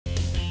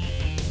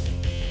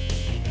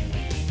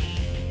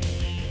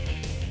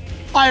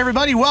Hi,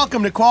 everybody.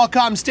 Welcome to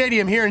Qualcomm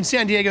Stadium here in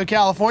San Diego,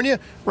 California.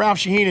 Ralph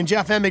Shaheen and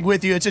Jeff Emig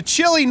with you. It's a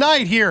chilly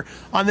night here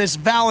on this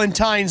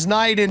Valentine's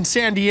night in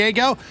San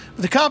Diego.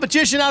 The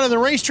competition out on the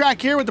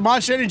racetrack here with the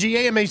Monster Energy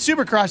AMA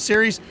Supercross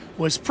Series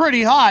was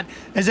pretty hot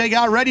as they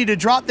got ready to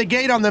drop the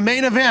gate on the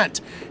main event.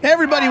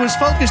 Everybody was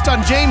focused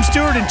on James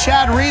Stewart and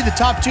Chad Reed, the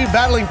top two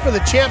battling for the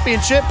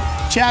championship.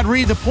 Chad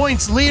Reed, the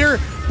points leader,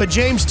 but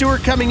James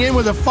Stewart coming in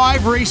with a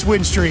 5-race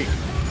win streak.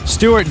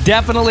 Stewart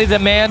definitely the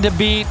man to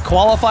beat.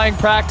 Qualifying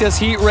practice,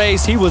 heat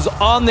race, he was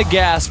on the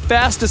gas,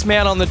 fastest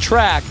man on the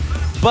track.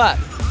 But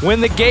when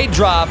the gate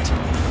dropped,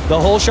 the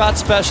whole shot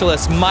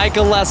specialist, Mike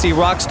Alessi,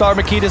 Rockstar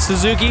Makita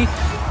Suzuki,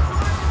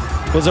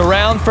 was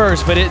around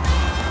first, but it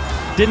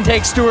didn't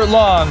take Stewart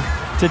long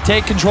to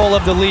take control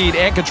of the lead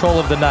and control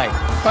of the night.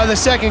 By the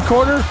second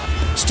quarter,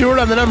 Stewart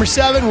on the number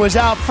 7 was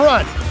out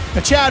front.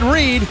 Now Chad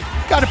Reed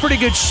got a pretty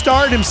good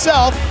start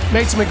himself,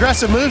 made some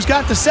aggressive moves,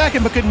 got the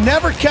second, but could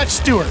never catch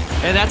Stewart.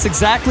 And that's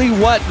exactly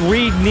what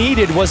Reed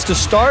needed, was to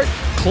start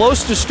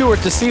close to Stewart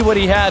to see what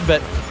he had,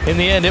 but in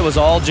the end, it was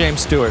all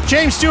James Stewart.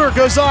 James Stewart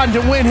goes on to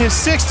win his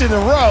 6th in a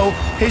row,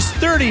 his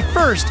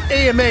 31st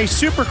AMA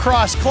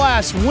Supercross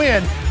class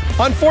win.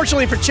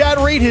 Unfortunately for Chad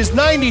Reed, his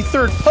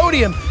 93rd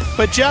podium,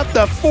 but Jeff,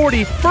 the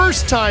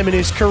 41st time in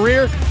his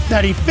career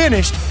that he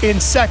finished in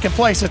second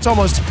place. That's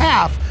almost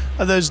half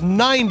of those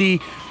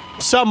 90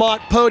 somewhat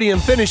podium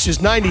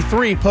finishes,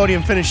 93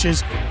 podium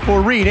finishes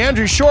for Reed.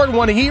 Andrew Short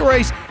won a heat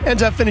race,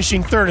 ends up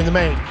finishing 3rd in the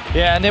main.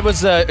 Yeah, and it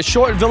was a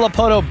Short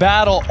Villapoto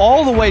battle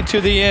all the way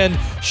to the end.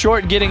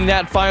 Short getting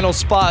that final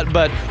spot,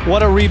 but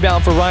what a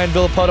rebound for Ryan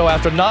Villapoto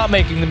after not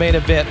making the main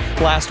event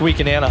last week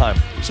in Anaheim.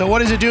 So what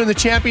does it do in the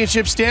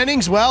championship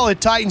standings? Well,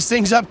 it tightens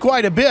things up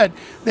quite a bit.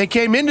 They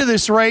came into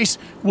this race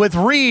with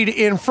Reed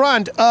in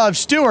front of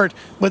Stewart,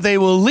 but they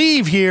will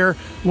leave here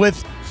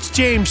with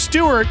James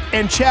Stewart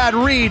and Chad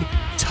Reed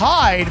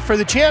tied for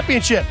the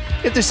championship.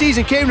 If the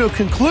season came to a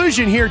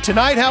conclusion here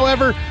tonight,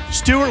 however,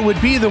 Stewart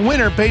would be the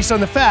winner based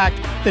on the fact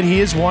that he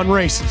has won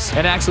races.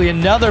 And actually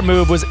another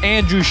move was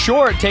Andrew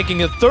Short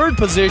taking a 3rd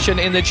position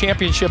in the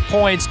championship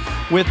points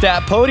with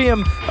that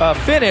podium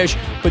finish,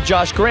 but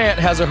Josh Grant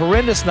has a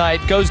horrendous night,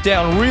 goes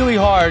down really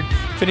hard,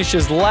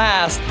 finishes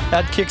last.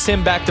 That kicks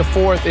him back to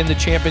 4th in the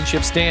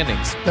championship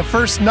standings. The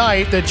first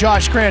night that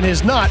Josh Grant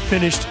has not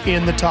finished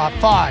in the top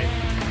 5.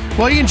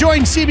 Well, you can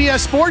join CBS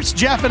Sports,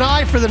 Jeff and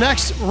I, for the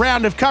next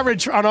round of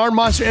coverage on our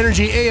Monster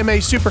Energy AMA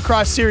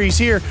Supercross Series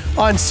here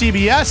on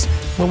CBS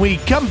when we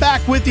come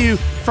back with you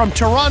from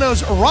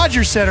Toronto's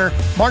Rogers Center,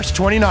 March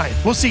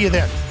 29th. We'll see you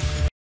then.